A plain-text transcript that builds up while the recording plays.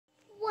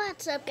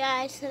What's up,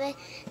 guys? Today,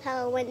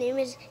 my name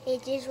is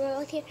AJ's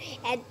World here,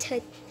 and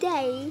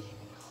today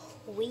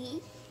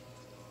we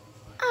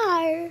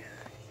are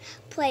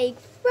playing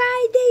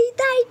Friday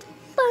Night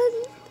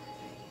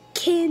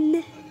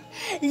Funkin'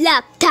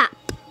 Laptop.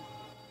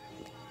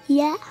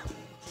 Yeah.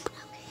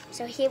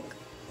 So here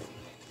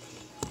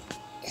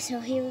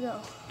we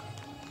go.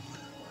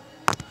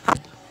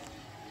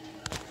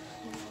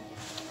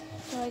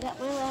 So I got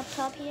my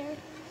laptop here.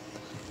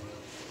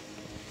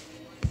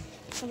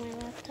 My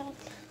laptop.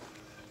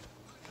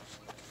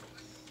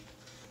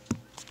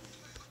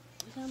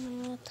 I got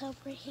my laptop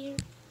right here.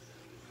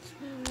 It's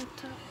my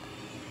laptop.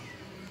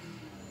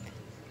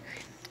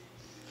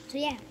 So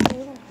yeah, here we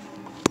go.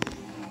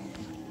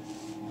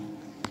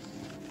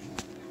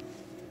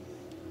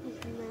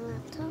 Open my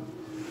laptop.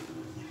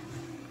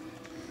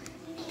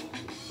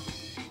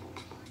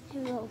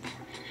 Here we go.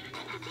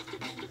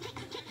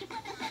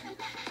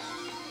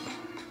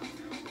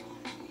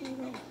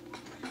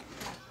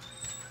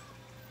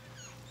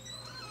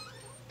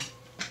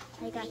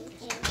 I got this.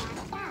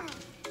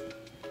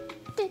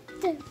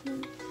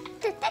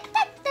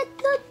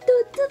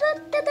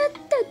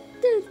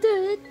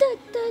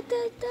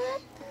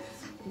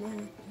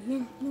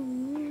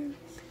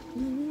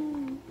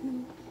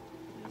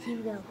 Here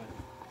we go.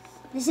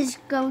 This is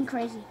going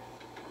crazy.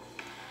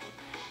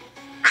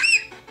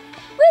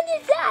 What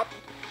is that?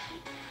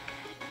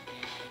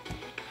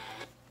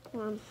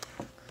 Yeah.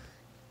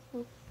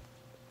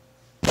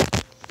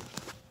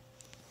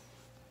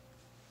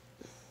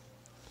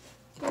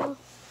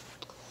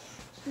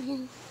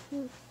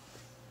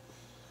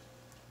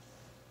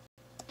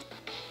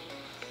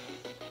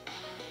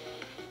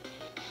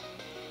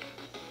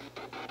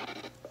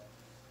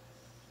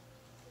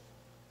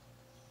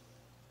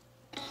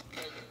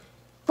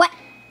 What?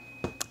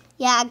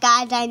 Yeah,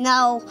 guys, I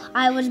know.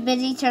 I was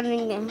busy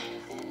turning the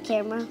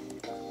camera.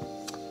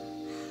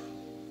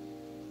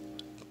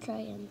 Try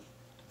again.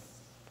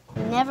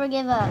 Never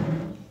give up.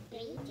 3,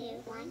 2,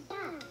 1, go.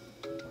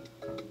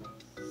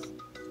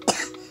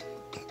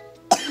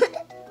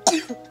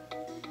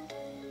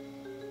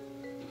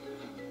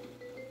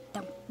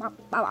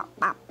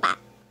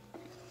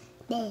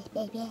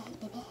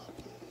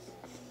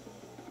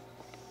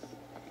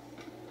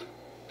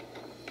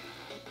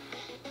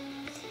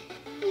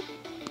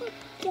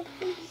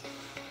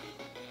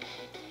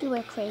 You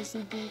are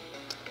crazy, dude.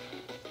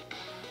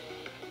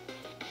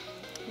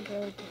 Really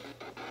good.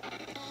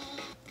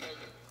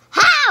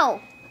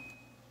 How?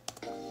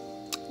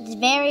 It's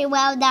very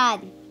well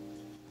done.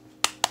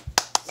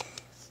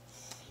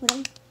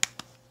 3,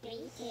 2,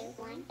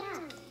 1, go.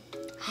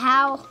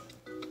 How?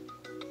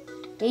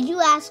 Did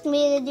you ask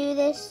me to do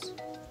this?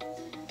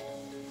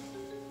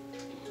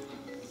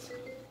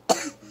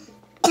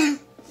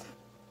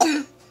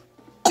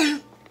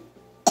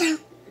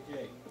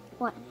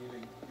 What?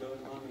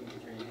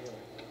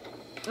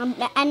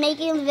 I'm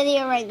making a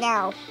video right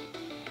now.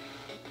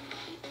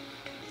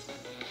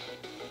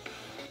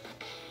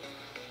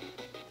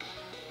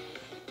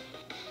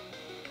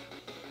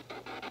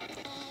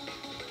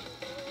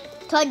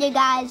 Told you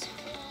guys.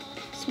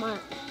 Smart.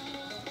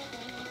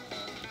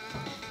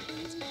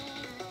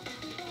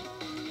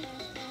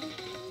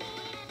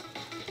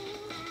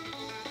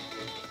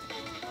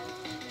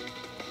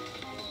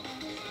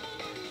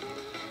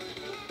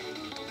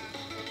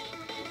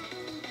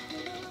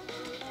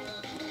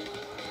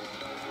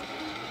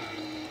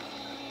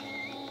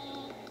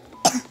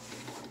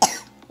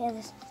 Yeah,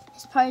 this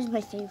part is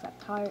my favorite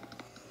part.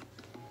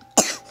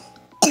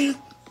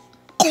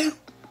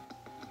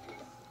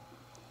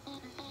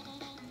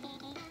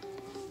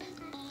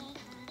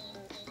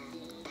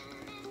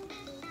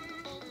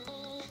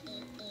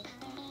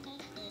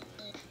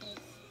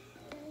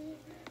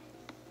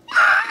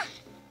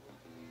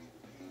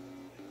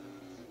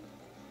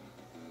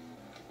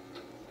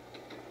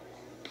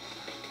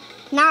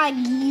 Not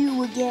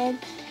you again,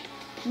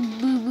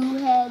 boo-boo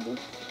head.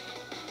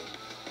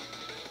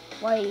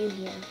 Why are you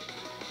here?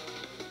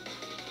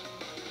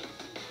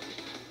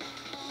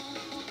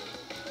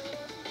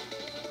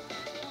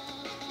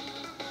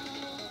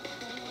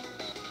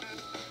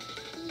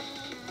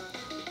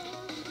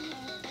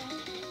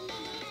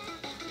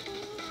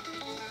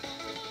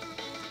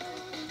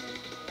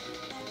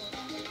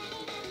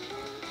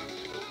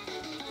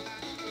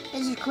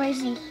 This is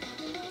crazy.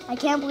 I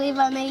can't believe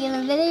I'm making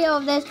a video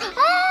of this.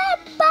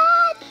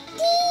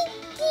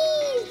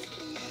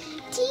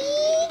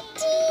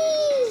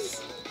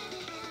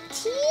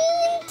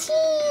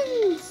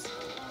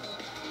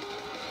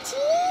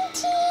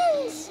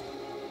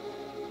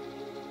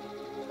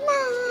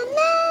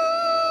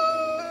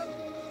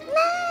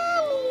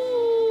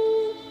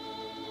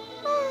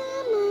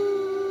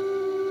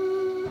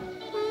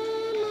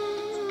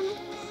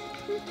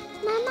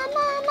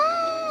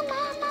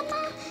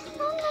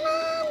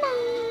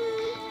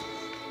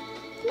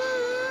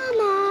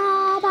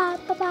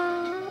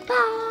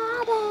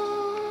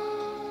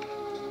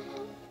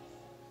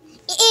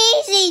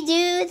 Easy,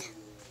 dude.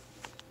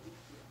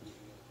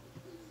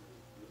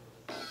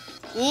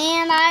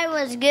 And I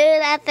was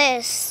good at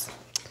this.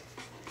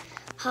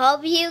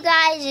 Hope you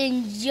guys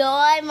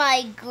enjoy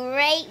my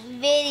great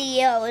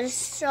videos.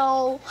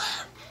 So,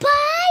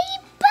 bye!